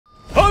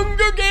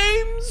Hunger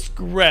Games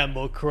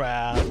Scramble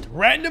Craft.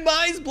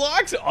 Randomized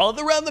blocks all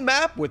around the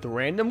map with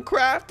random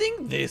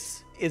crafting.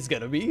 This is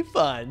gonna be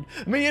fun.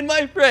 Me and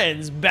my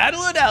friends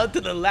battle it out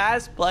till the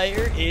last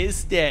player is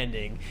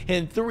standing.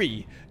 In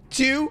 3,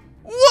 2,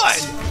 1.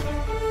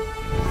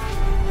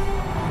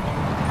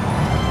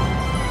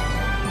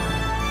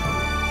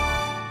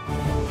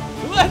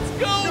 Let's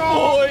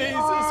go, boys!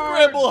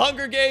 Scramble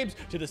Hunger Games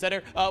to the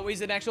center.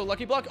 Is it an actual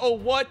lucky block? Oh,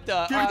 what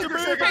the? Don't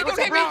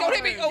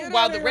hit me! Oh,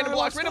 wow, the random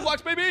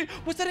blocks, baby!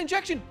 What's that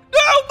injection? No,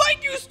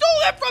 Mike, you stole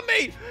that from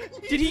me!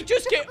 Did he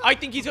just get? I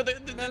think he's got the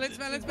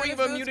ring of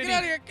immunity. Get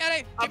out of here,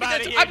 get it!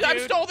 I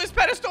stole this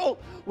pedestal.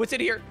 What's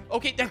in here?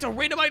 Okay, that's a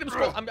random item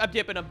scroll. I'm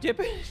dipping.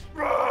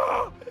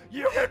 Bro,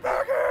 you get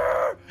back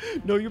here!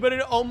 No, you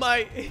better. Oh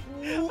my!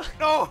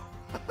 No!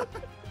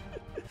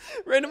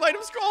 Random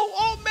item scroll.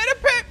 Oh, meta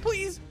pet,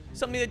 please.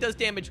 Something that does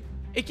damage.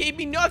 It gave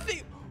me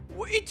nothing.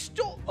 It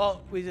stole.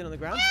 Oh, is it on the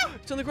ground?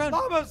 It's on the ground.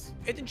 Mamas.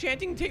 It's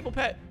enchanting table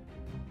pet.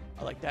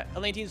 I like that.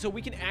 Atlantean, so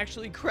we can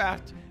actually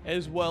craft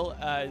as well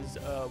as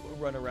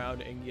run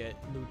around and get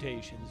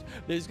mutations.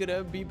 There's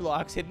gonna be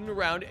blocks hidden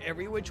around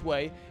every which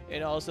way,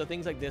 and also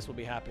things like this will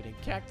be happening.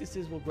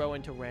 Cactuses will grow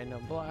into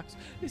random blocks.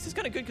 This is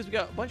kind of good because we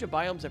got a bunch of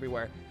biomes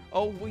everywhere.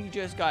 Oh, we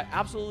just got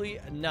absolutely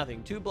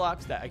nothing. 2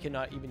 blocks that I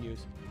cannot even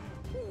use.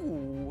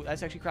 Ooh,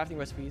 that's actually crafting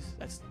recipes.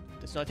 That's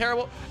not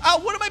terrible. Oh,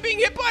 what am I being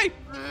hit by?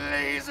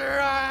 Laser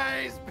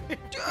eyes.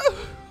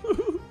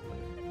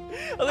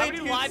 How many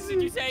lives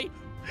did you say?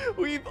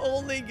 We've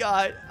only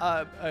got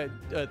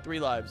 3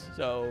 lives,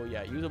 so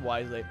yeah, use them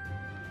wisely.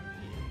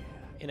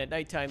 And at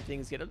nighttime,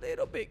 things get a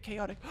little bit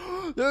chaotic.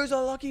 There's a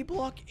lucky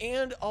block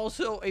and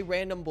also a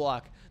random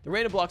block. The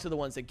random blocks are the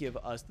ones that give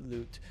us the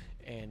loot,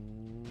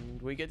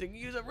 and we get to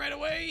use it right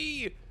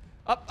away.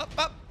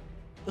 Up.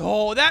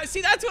 Oh, that's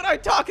what I'm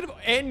talking about.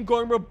 And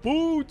Gorma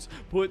boots.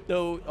 Put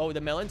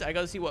the melons. I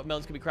gotta see what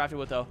melons can be crafted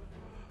with though.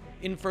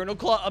 Infernal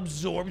Claw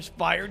absorbs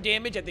fire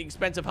damage at the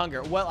expense of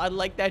hunger. Well, I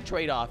like that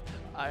trade-off.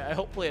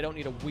 Hopefully I don't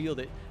need to wield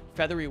it.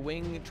 Feathery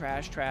wing,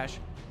 trash.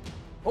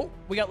 Oh,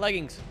 we got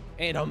leggings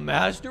and a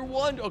master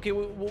wand. Okay,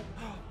 we'll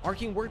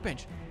arcing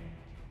workbench.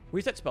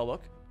 Where's that spell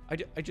book?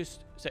 I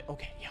just said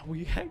okay. Yeah,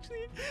 we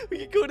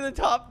can go to the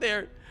top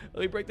there.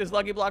 Let me break this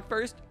lucky block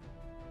first.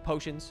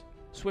 Potions,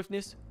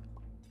 swiftness.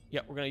 Yeah,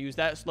 we're going to use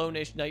that.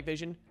 Slowness, night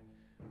vision.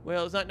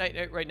 Well, it's not night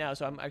right now,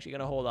 so I'm actually going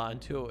to hold on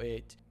to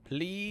it.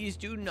 Please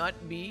do not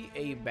be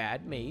a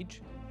bad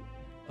mage.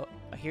 Oh,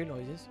 I hear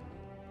noises.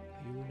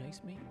 Are you a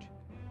nice mage?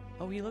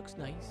 Oh, he looks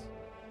nice.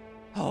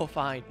 Oh,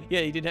 fine.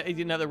 Yeah, he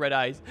didn't have the red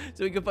eyes.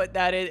 So we can put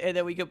that in, and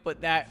then we can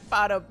put that.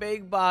 Bada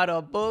bing,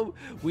 bada boom.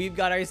 We've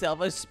got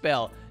ourselves a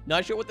spell.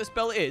 Not sure what the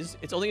spell is.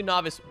 It's only a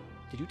novice.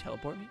 Did you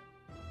teleport me?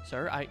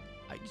 Sir, I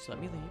just let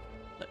me leave.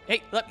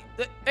 Hey,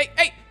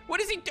 hey, what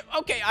is he do?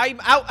 Okay, I'm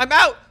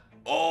out.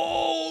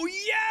 Oh,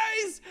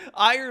 yes!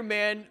 Iron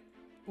Man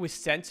with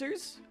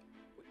sensors?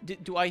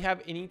 Do I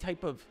have any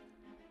type of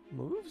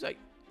moves?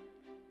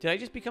 Did I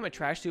just become a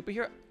trash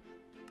superhero?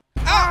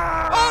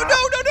 Ah! Oh, no.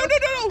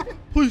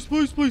 Please,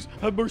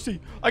 have mercy.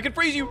 I can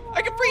freeze you.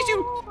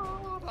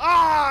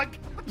 Ah!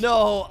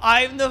 No,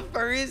 I'm the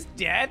first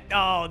death.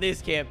 Oh,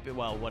 this can't be.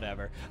 Well,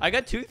 whatever. I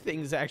got 2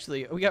 things,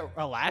 actually. We got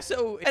a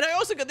lasso, and I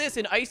also got this,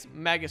 an ice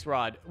magus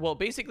rod. Well,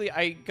 basically,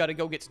 I got to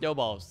go get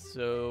snowballs.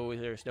 So, is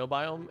there a snow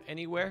biome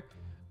anywhere?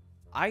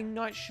 I'm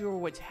not sure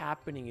what's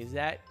happening. Is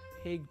that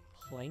pig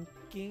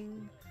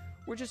planking?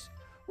 We're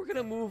going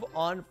to move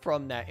on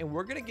from that, and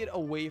we're going to get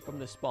away from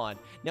the spawn.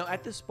 Now,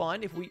 at the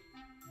spawn, if we...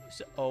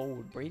 oh,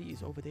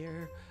 Brady's over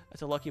there.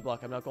 That's a lucky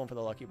block. I'm not going for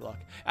the lucky block.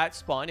 At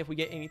spawn, if we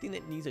get anything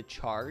that needs a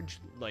charge,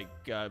 like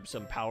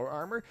some power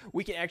armor,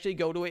 we can actually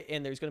go to it,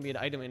 and there's going to be an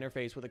item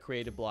interface with a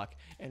creative block,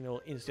 and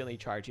it'll instantly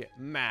charge it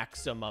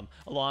maximum,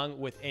 along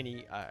with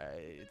any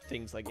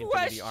things like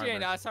infinity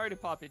armor. Sorry to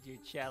pop into your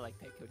chat like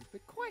that, Cody,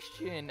 but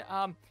question.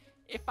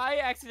 If I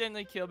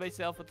accidentally kill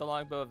myself with the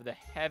longbow of the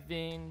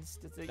heavens,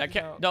 does it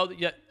count? No,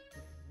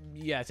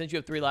 yeah, since you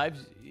have 3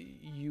 lives,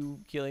 you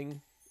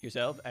killing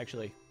yourself,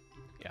 actually,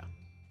 yeah.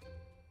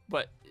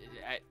 But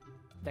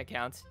that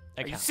counts.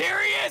 Are you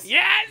serious?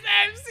 Yes,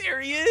 I'm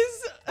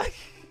serious.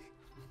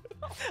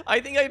 I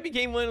think I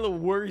became one of the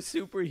worst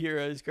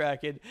superheroes,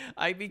 Kraken.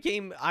 I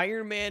became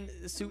Iron Man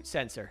suit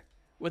sensor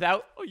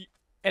without,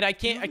 and I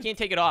can't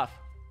take it off.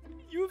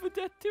 You have a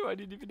death too. I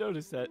didn't even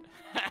notice that.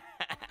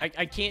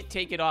 I can't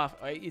take it off.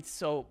 It's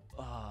so,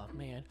 oh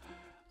man.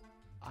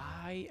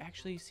 I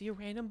actually see a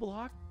random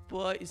block,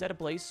 but is that a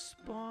blaze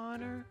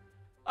spawner?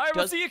 All right,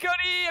 we'll see you,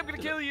 Cody. I'm gonna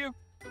kill you.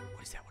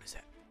 What is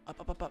that?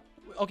 Up.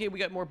 Okay, we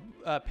got more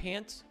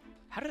pants.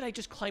 How did I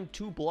just climb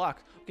 2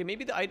 blocks? Okay,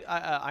 maybe the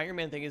Iron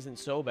Man thing isn't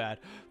so bad.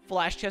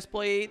 Flash chest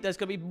plate. That's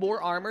gonna be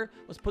more armor.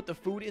 Let's put the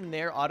food in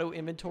there. Auto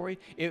inventory.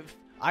 If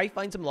I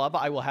find some lava,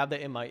 I will have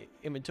that in my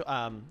inventory.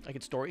 I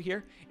can store it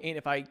here. And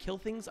if I kill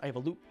things, I have a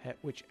loot pet,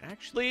 which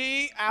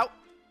actually,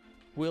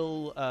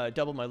 will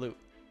double my loot.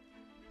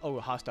 Oh,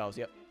 hostiles.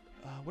 Yep.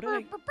 What did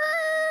I?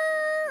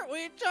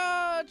 We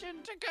charge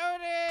into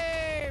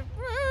Cody.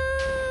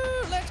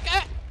 Woo! Let's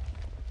go.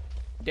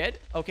 Dead?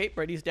 Okay,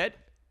 Brady's dead.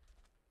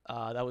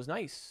 That was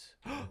nice.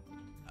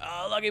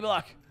 Lucky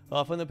block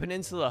off on the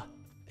peninsula.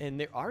 And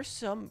there are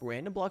some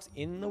random blocks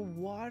in the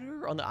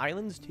water on the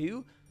islands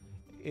too.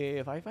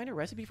 If I find a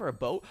recipe for a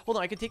boat, hold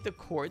on, I can take the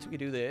quartz. We can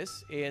do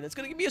this, and it's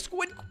gonna give me a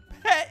squid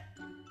pet.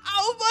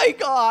 Oh my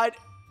god,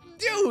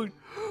 dude,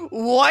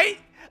 what?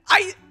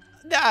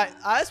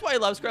 That's why I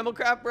love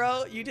SCRAMBLE,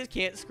 bro. You just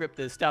can't script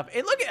this stuff.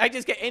 And look, I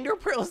just get ender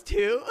pearls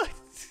too.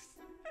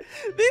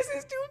 This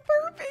is too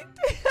perfect.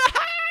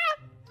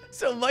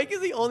 So Mike is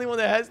the only one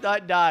that has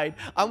not died.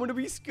 I'm going to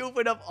be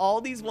scooping up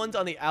all these ones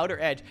on the outer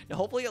edge. Now,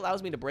 hopefully it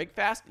allows me to break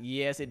fast.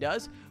 Yes, it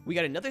does. We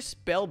got another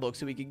spell book,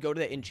 so we can go to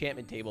the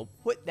enchantment table,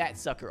 put that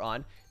sucker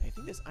on. I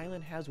think this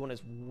island has one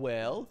as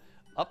well.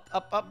 Up,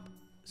 up, up.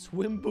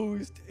 Swim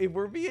boost. If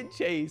we're being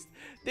chased,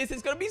 this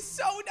is going to be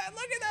so nice.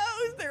 Look at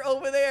those. They're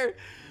over there.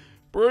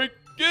 Break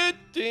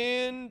it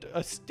and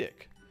a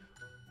stick.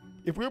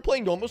 If we were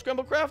playing normal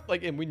SCRAMBLE,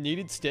 like, and we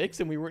needed sticks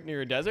and we weren't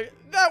near a desert,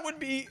 that would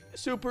be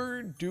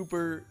super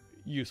duper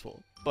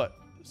useful. But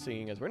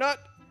seeing as we're not,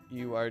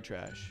 you are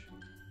trash.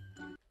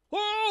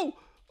 Oh,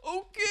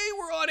 okay,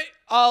 we're on it.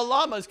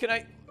 Llamas,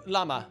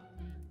 llama,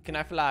 can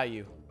I fly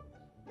you?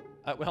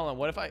 Wait, hold on,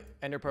 what if I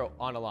ender pearl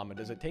on a llama?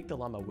 Does it take the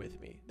llama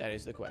with me? That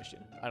is the question.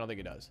 I don't think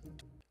it does.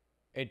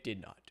 It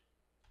did not.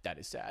 That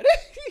is sad.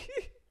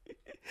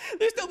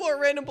 There's still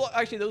more random blocks.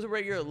 Actually, those are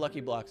regular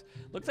lucky blocks.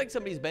 Looks like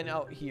somebody's been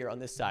out here on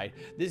this side.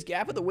 This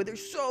gap of the wither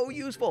is so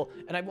useful.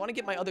 And I want to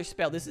get my other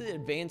spell. This is an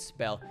advanced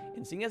spell.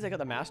 And seeing as I got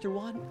the master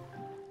one.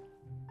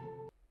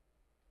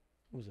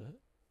 What was that?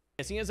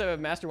 Yeah, seeing as I have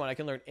a master one, I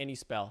can learn any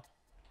spell.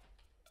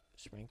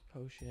 Strength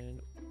potion.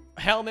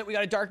 Helmet. We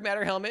got a dark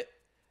matter helmet.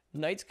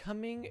 Night's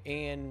coming.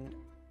 And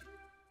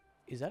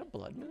is that a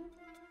blood moon?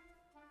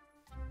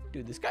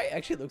 Dude, this guy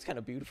actually looks kind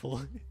of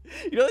beautiful.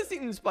 You know that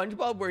scene in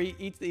SpongeBob where he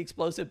eats the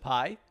explosive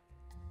pie?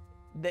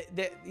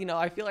 You know,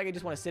 I feel like I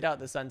just want to sit out in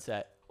the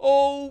sunset.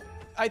 Oh,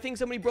 I think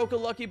somebody broke a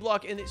lucky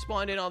block and it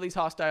spawned in all these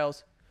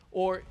hostiles.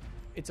 Or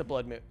it's a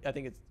blood moon. I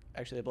think it's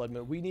actually a blood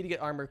moon. We need to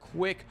get armor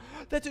quick.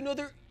 That's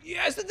another,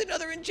 yes, that's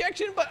another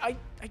injection, but I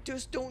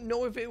just don't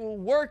know if it will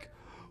work.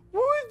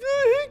 What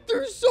the heck?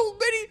 There's so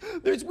many.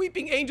 There's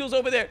weeping angels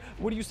over there.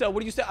 What do you sell? What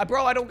do you sell?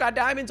 Bro, I don't got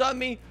diamonds on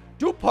me.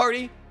 Do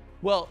party.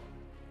 Well,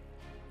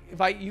 if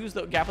I use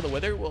the gap of the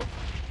wither, well,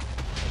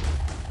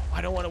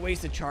 I don't want to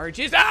waste the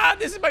charges. Ah,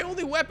 this is my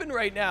only weapon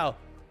right now.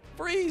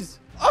 Freeze.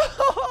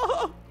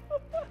 Oh.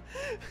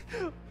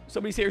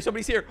 Somebody's here.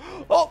 Somebody's here.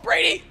 Oh,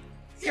 Brady,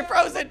 you're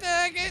frozen. What the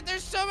heck?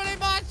 There's so many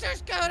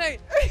monsters, Cody.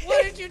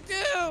 What did you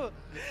do?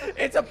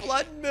 It's a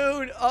blood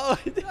moon. Oh.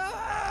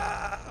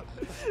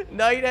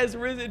 Night has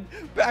risen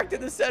back to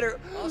the center.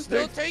 I'll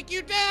still take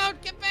you down.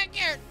 Get back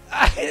here.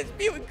 It's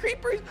mutant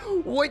creepers.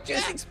 What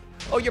just...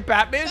 Oh, you're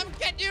Batman? I'm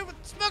getting you with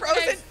smoke.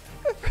 Frozen.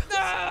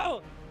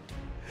 No.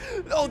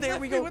 Oh, there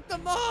we go. With the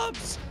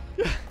mobs.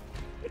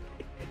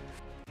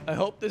 I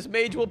hope this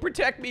mage will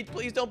protect me.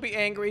 Please don't be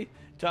angry.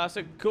 Toss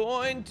a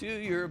coin to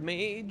your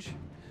mage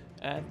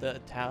at the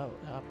top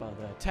of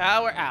the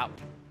tower. Out.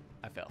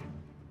 I fell.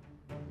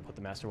 Put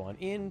the master wand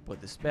in,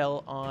 put the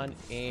spell on,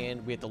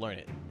 and we have to learn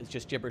it. It's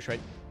just gibberish, right?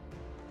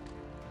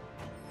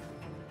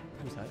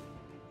 Who's that?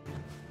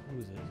 Who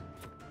is this?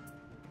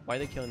 Why are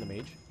they killing the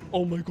mage?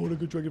 Oh my god, a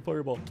good dragon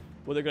fireball.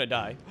 Well, they're gonna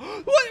die.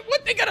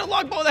 What? They got a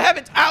longbow in the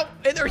heavens. Out!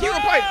 And they're hero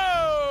pipe.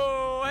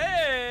 Oh,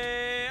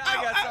 hey! I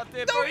got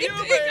something for you,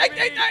 baby.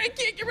 I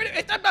can't get rid of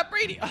it. I'm not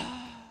Brady.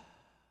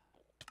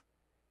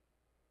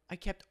 I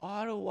kept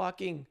auto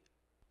walking.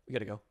 We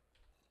gotta go.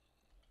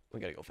 We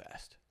gotta go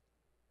fast.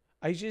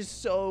 I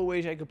just so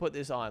wish I could put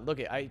this on. Look,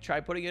 I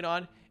tried putting it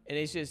on, and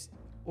it's just...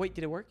 Wait,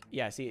 did it work?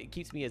 Yeah, see, it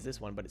keeps me as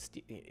this one, but it's...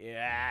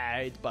 Yeah,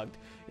 it's bugged.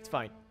 It's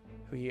fine.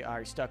 We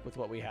are stuck with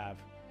what we have.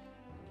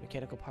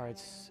 Mechanical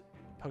parts.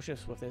 Potion of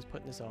swiftness.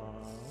 Putting this on.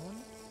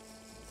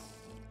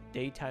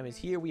 Daytime is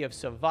here. We have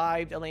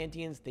survived,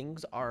 Atlanteans.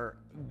 Things are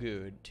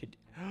good.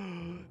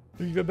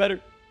 Even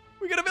better.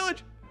 We got a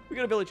village. We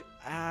got a village.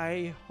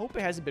 I hope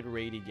it hasn't been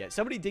raided yet.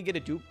 Somebody did get a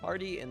dupe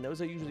party, and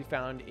those are usually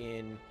found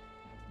in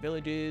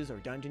villages or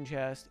dungeon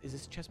chests. Is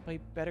this chest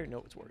plate better? No,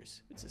 it's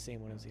worse. It's the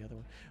same one as the other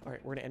one. All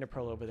right, we're gonna ender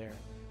pearl over there.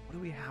 What do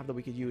we have that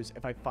we could use?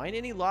 If I find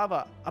any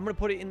lava, I'm gonna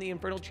put it in the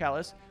infernal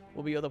chalice.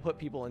 We'll be able to put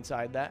people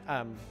inside that.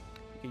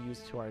 We can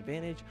use it to our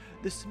advantage.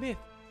 The smith.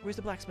 Where's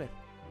the blacksmith?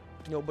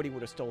 Nobody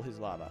would have stole his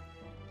lava.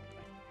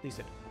 At least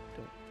I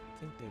don't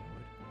think they would.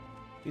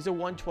 These are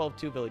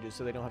 112-2 villages,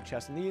 so they don't have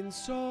chests in the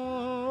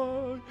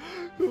inside.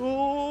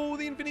 Oh,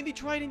 the infinity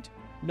trident.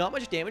 Not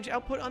much damage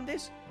output on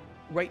this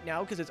right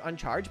now because it's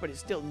uncharged, but it's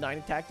still 9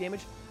 attack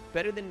damage.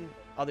 Better than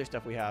other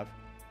stuff we have.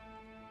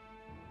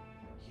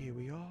 Here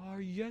we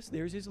are. Yes,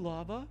 there's his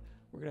lava.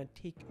 We're going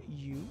to take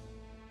you.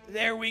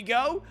 There we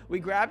go. We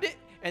grabbed it,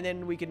 and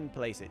then we can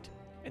place it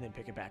and then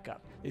pick it back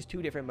up. There's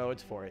 2 different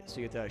modes for it. So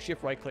you have to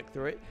shift right click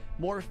through it.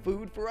 More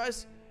food for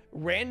us.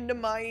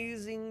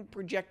 Randomizing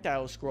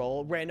projectile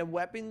scroll, random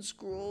weapon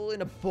scroll,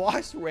 and a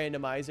boss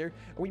randomizer. Are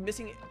we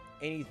missing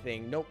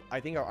anything? Nope. I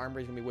think our armor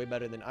is going to be way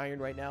better than iron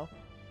right now.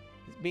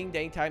 Being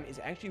daytime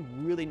is actually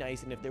really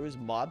nice, and if there was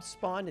mobs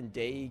spawned and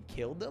day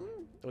killed them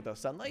with the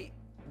sunlight,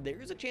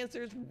 there's a chance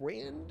there's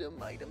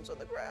random items on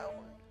the ground.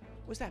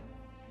 What's that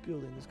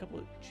building? There's a couple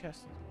of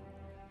chests.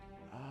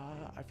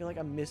 I feel like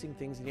I'm missing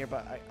things in here,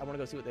 but I want to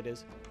go see what that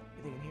is.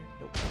 Anything in here?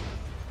 Nope.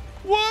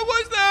 What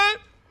was that?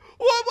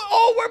 What?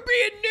 Oh, we're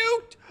being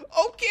nuked.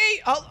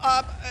 Okay,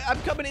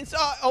 I'm coming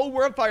inside. Oh,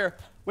 we're on fire.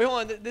 Wait,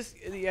 hold on.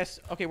 Yes.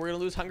 Okay, we're gonna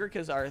lose hunger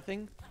because our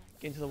thing.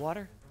 Get into the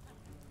water.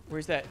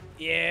 Where's that?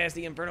 Yes,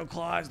 the infernal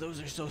claws.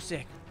 Those are so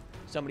sick.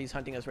 Somebody's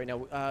hunting us right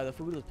now. The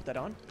food. Let's put that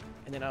on.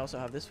 And then I also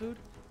have this food.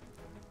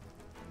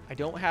 I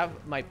don't have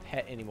my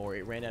pet anymore.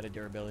 It ran out of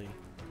durability.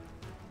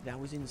 That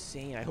was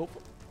insane. I hope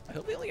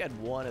they only had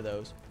one of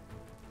those.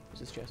 What's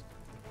this chest?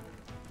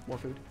 More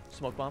food.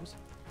 Smoke bombs.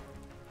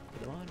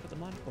 Put them on. Put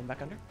them on. Going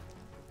back under.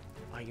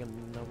 I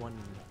am the one.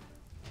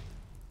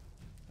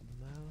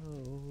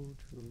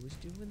 Who's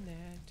doing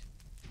that?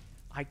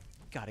 I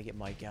gotta get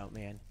Mike out,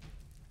 man.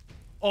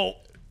 Oh,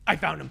 I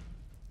found him.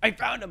 I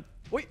found him.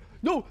 Wait,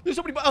 no, there's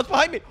somebody else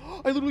behind me.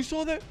 I literally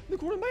saw that in the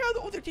corner of my eye.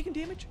 Oh, they're taking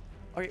damage.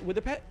 All right, with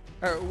the pet,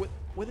 or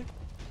with it.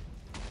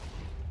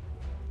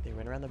 They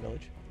ran around the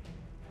village.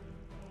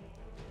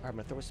 All right, I'm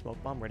gonna throw a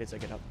smoke bomb right as I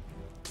get up.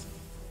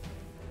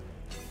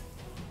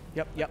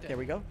 Yep, there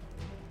we go.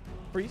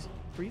 Freeze,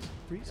 freeze,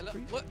 freeze, Hello?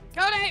 freeze. What?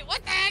 Cody,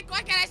 what the heck?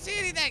 Why can't I see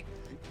anything?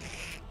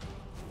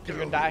 You're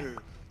gonna die. You're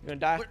gonna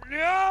die.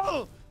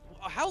 No!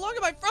 How long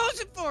am I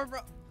frozen for,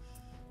 bro?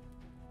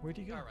 Where'd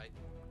you go? All right.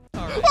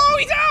 Oh,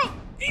 he's out!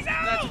 He's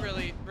out! That's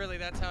really,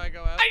 that's how I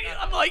go out?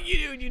 I'm like you,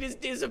 dude. You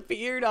just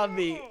disappeared on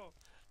me.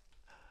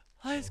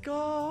 Let's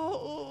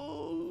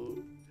go.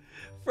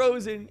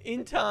 Frozen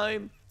in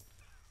time.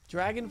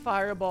 Dragon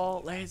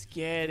Fireball. Let's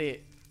get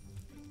it.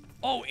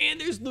 Oh, and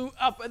there's loot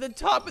up at the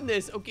top of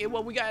this. Okay,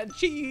 well, we got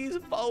cheese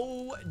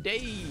for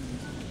days.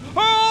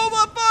 Oh, I'm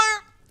on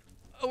fire!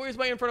 Oh, where's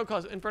my Infernal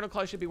Claws? Infernal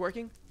Claws should be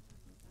working.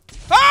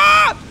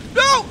 Ah!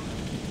 No!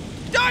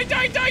 Die,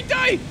 die, die,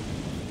 die!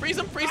 Freeze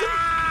him, freeze him!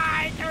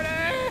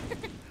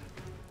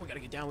 We gotta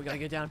get down, we gotta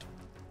get down.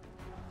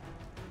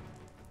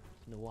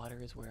 And the water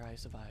is where I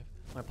survive.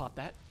 I'm gonna pop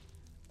that.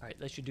 All right,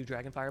 let's do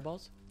Dragon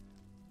Fireballs.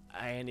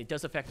 And it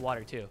does affect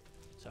water too.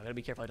 So I gotta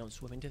be careful I don't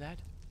swim into that.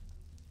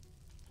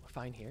 We're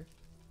fine here.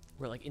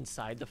 We're like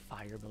inside the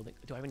fire building.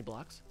 Do I have any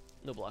blocks?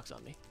 No blocks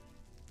on me.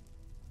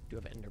 Do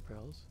I have ender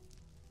pearls?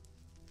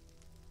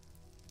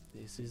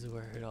 This is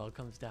where it all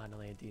comes down,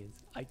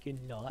 Atlanteans. I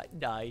cannot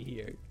die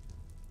here.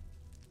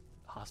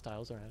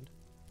 Hostiles around.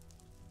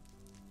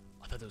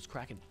 I thought that was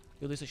cracking.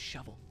 Yo, there's a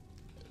shovel.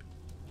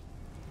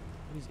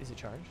 Is it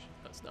charged?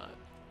 No, it's not.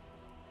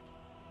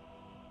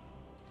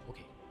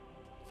 Okay.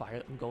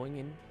 Fire. I'm going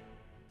in.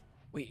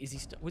 Wait, is he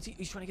still? What's he?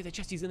 He's trying to get that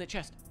chest. He's in that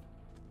chest.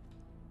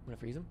 I'm gonna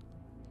freeze him.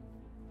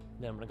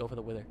 Then I'm gonna go for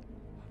the wither.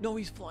 No,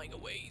 he's flying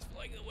away. He's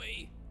flying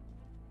away.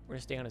 We're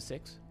gonna stay on a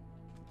 6.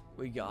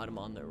 We got him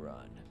on the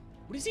run.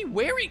 What is he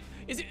wearing?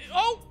 Is it?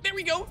 Oh, there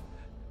we go.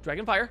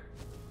 Dragon fire.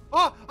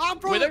 Oh, I'm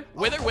frozen.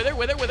 Wither.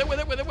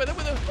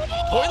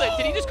 Toilet.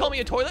 Did he just call me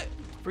a toilet?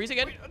 Freeze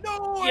again.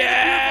 No.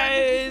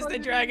 Yes, the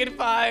dragon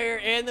fire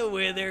and the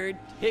wither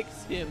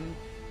takes him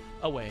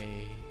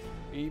away.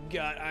 We've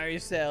got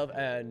ourselves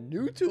a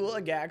new tool,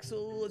 a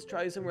Gaxel. Let's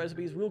try some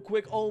recipes real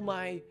quick. Oh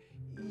my,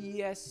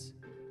 yes.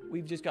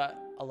 We've just got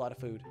a lot of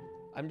food.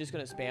 I'm just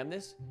gonna spam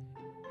this,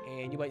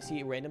 and you might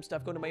see random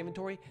stuff go to my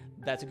inventory.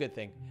 That's a good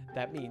thing.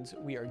 That means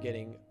we are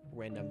getting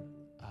random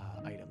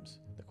items,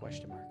 the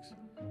question marks.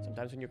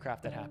 Sometimes when you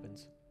craft, that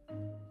happens.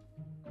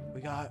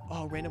 We got,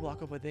 oh, random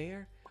block over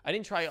there. I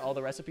didn't try all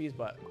the recipes,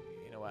 but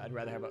you know what? I'd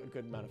rather have a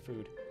good amount of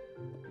food,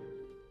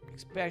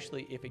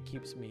 especially if it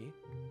keeps me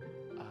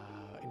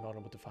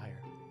invulnerable to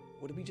fire.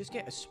 What did we just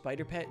get? A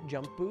spider pet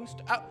jump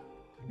boost? Oh,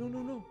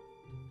 no.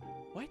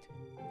 What?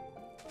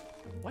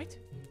 What?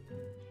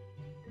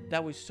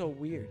 That was so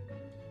weird.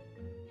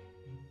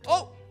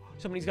 Oh,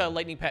 somebody's got a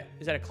lightning pet.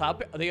 Is that a cloud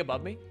pet? Are they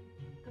above me?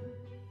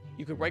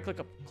 You could right click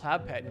a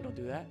cloud pet and it'll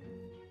do that.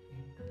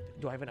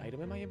 Do I have an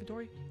item in my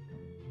inventory?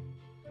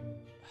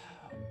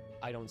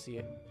 I don't see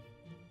it.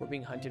 We're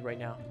being hunted right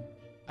now.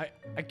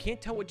 I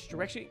can't tell which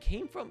direction it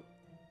came from.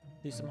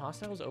 There's some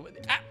hostiles over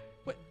there. Ah,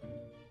 what?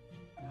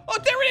 Oh,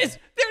 there it is!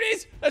 There it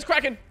is! That's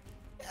Kraken!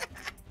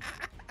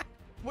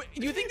 What,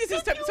 do you think this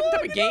is some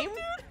type of game?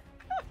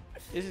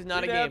 This is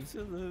not a game. It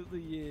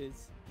absolutely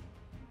is.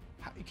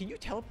 How, can you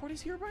teleport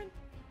us here, Brian?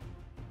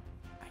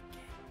 I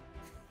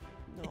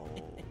can't.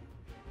 No.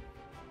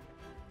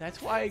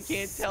 That's why I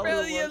can't tell.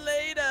 Smell you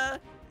later.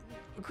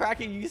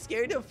 Kraken, you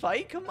scared to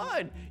fight? Come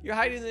on. You're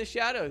hiding in the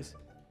shadows.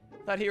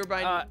 Thought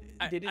Herobrine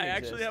didn't I exist.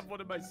 actually have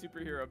one of my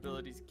superhero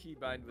abilities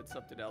keybind with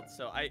something else,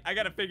 so I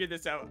gotta figure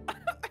this out.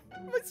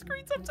 My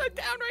screen's upside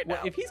down right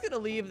now. If he's gonna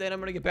leave, then I'm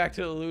gonna get back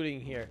to the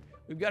looting here.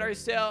 We've got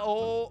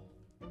ourselves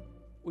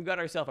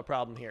a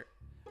problem here.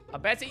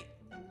 Betsy,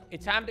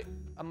 it's time to.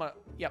 I'm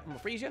gonna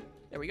freeze you.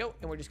 There we go.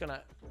 And we're just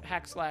gonna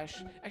hack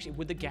slash. Actually,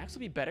 would the Gaxel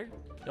be better?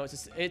 No,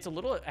 it's a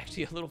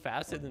little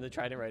faster than the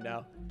Trident right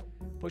now.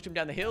 Push him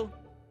down the hill.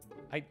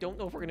 I don't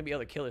know if we're gonna be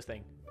able to kill this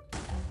thing.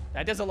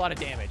 That does a lot of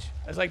damage.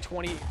 That's like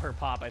 20 per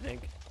pop, I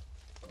think.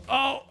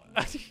 Oh!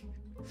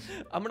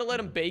 I'm gonna let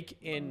him bake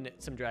in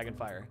some dragon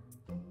fire.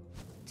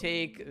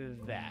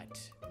 take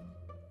that.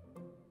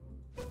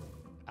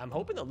 I'm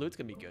hoping the loot's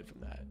gonna be good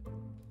from that.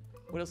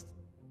 What else?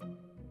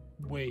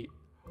 Wait.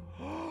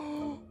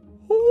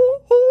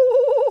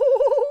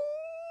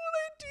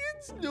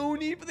 No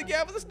need for the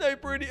gap of the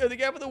sniper or the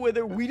gap of the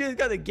wither. We just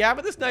got the gap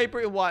of the sniper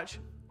and watch.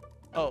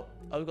 Oh,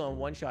 I was going to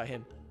one-shot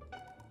him.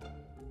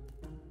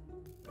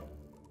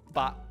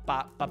 Bop,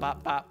 bop, bop,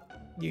 bop, bop.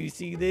 You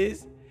see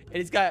this? And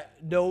it's got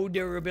no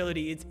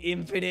durability. It's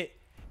infinite.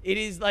 It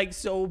is like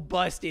so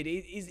busted.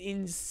 It is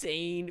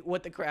insane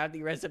what the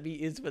crafting recipe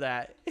is for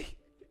that.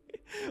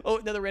 Oh,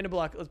 another random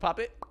block. Let's pop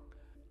it.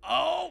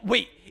 Oh,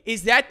 wait.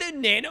 Is that the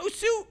nano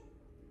suit?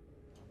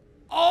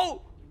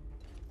 Oh.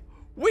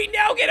 We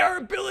now get our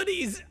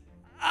abilities.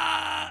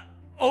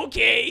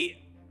 Okay.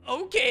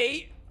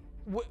 Okay.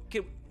 What,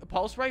 a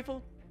pulse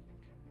rifle?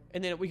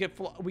 And then we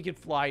could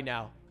fly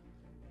now.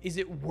 Is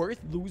it worth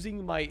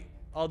losing my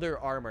other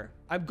armor?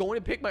 I'm going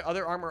to pick my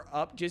other armor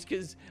up just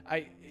because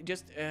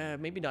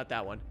maybe not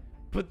that one.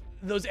 But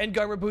those end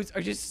armor boots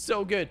are just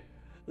so good.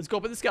 Let's go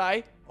up in the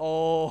sky.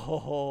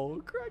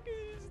 Oh, Kraken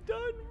is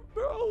done,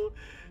 bro.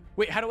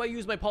 Wait, how do I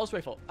use my pulse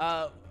rifle?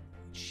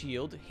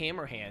 Shield,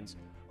 hammer hands.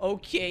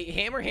 Okay,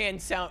 hammer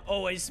hand sound.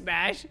 Oh, a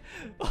smash.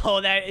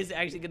 Oh, that is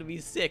actually gonna be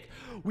sick.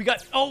 We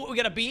got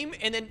a beam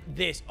and then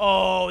this.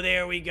 Oh,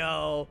 there we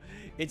go.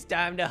 It's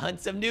time to hunt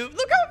some new.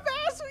 Look how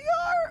fast we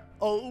are.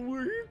 Oh,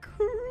 we're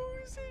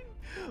cruising.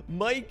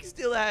 Mike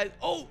still has.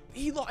 Oh,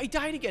 he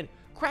died again.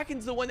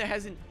 Kraken's the one that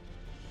hasn't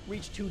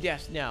reached 2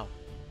 deaths now.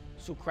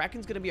 So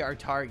Kraken's gonna be our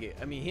target.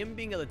 I mean, him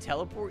being able to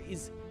teleport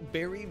is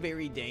very,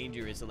 very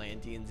dangerous,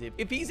 Atlanteans.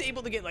 If he's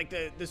able to get like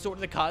the sword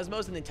of the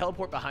cosmos and then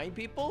teleport behind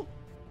people,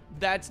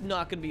 that's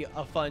not gonna be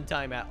a fun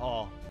time at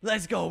all.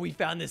 Let's go. We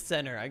found the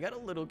center. I got a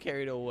little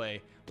carried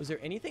away. Was there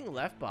anything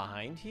left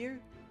behind here?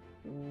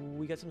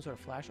 We got some sort of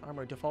flash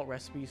armor, default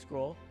recipe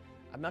scroll.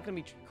 I'm not gonna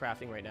be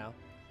crafting right now.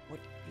 What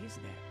is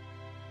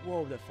that?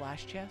 Whoa, the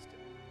flash chest.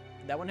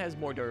 That one has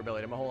more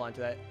durability. I'm gonna hold on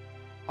to that.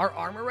 Our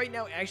armor right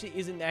now actually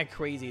isn't that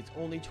crazy. It's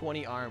only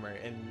 20 armor,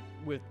 and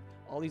with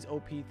all these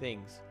OP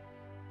things,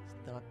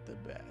 it's not the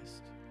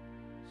best.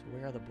 So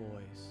where are the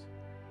boys?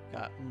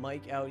 Got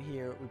Mike out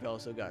here. We've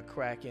also got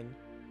Kraken.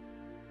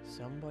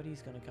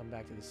 Somebody's gonna come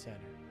back to the center.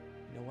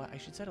 You know what? I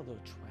should set a little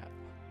trap.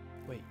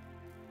 Wait.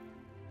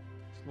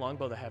 It's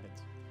Longbow of the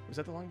Heavens. Was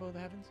that the Longbow of the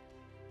Heavens?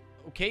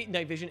 Okay,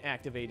 night vision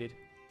activated.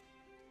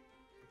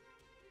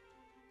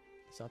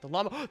 It's not the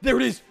llama. There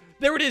it is!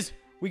 There it is!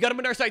 We got him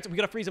in our sights. We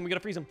gotta freeze him. We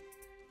gotta freeze him.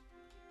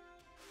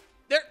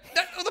 There!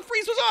 Oh, the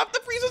freeze was off!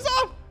 The freeze was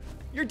off!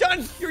 You're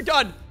done! You're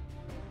done!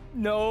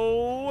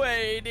 No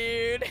way,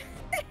 dude.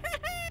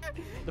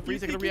 The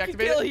freeze is gonna you reactivate can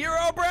kill it.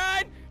 Hero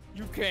Brad?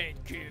 You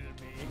can't kill me.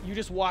 You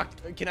just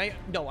walked. Can I?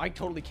 No, I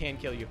totally can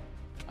kill you.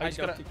 I just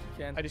gotta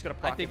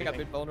proc I think everything. I've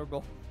been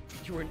vulnerable.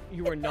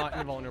 You were not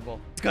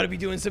invulnerable. It's gotta be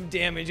doing some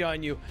damage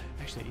on you.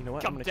 Actually, you know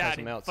what? I'm Come gonna try down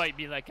something and else. fight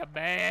me like a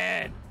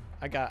man.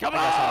 I got Come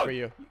something on! for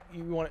you.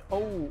 You want it?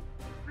 Oh.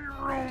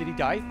 Did he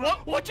die?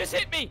 What just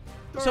hit me?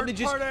 Somebody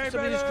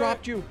just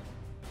dropped you.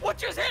 What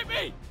just hit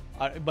me?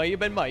 It might have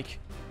been Mike.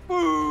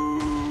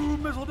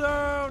 Boom! Missile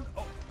down.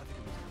 Oh,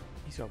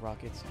 He's got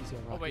rockets. He's got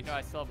rockets. Oh wait, no,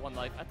 I still have 1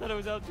 life. I thought it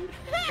was out, dude.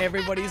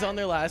 Everybody's on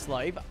their last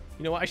life.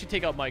 You know what? I should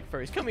take out Mike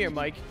first. Come here,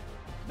 Mike.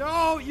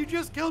 no! You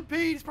just killed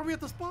Pete. He's probably at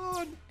the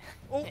spawn.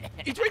 Oh,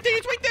 it's right there.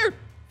 It's right there.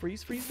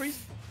 Freeze, freeze,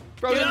 freeze.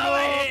 Frozen. Get over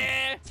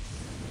here!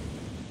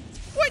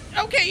 What?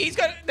 Okay, he's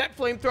got that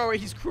flamethrower.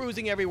 He's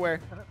cruising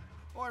everywhere.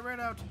 Oh, I ran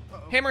out.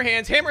 Uh-oh. Hammer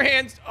hands, hammer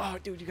hands. Oh,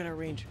 dude, you gotta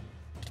range.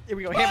 There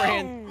we go, hammer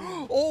hand.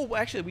 Oh,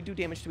 actually, we do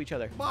damage to each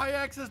other. My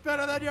X is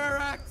better than your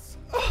X.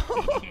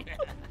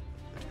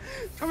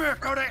 Come here,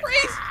 Cody.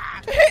 Freeze!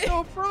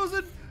 No,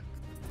 frozen.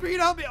 Pete,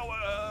 help me.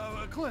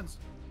 Oh, cleanse.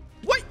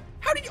 What?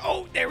 How did you?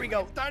 Oh, there we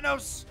go.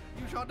 Thanos,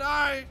 you shall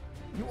die.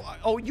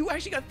 You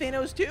actually got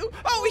Thanos too?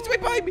 Oh, he's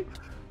right behind me.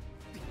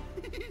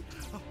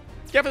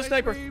 Get for the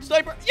sniper. Dream.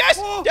 Sniper. Yes!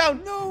 Whoa,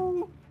 Down.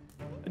 No.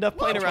 Enough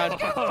playing around.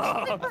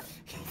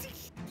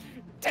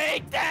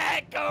 Take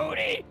that,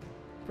 Cody!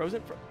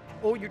 Frozen.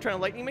 Oh, you're trying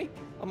to lightning me?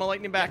 I'm gonna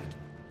lightning back.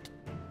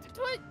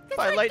 What?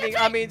 By lightning,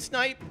 I mean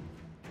snipe.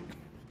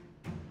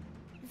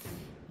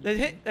 That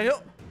hit. That hit.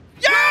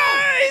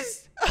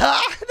 Yes!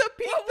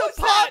 the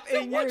pop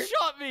in What your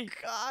shot me?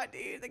 God,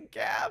 dude, the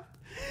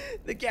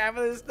gap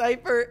of the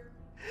sniper.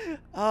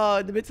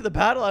 In the midst of the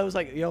battle, I was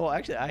like, yo,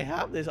 actually, I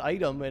have this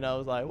item, and I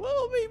was like,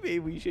 well, maybe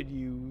we should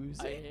use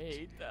it. I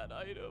hate that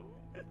item.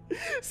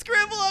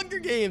 Scramble Hunger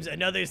Games,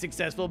 another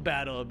successful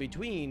battle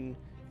between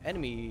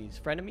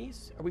enemies.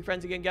 Frenemies? Are we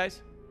friends again,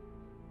 guys?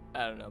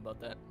 I don't know about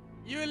that.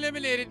 You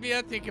eliminated me.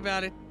 I'll think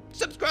about it.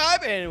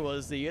 Subscribe, and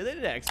we'll see you in the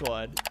next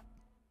one.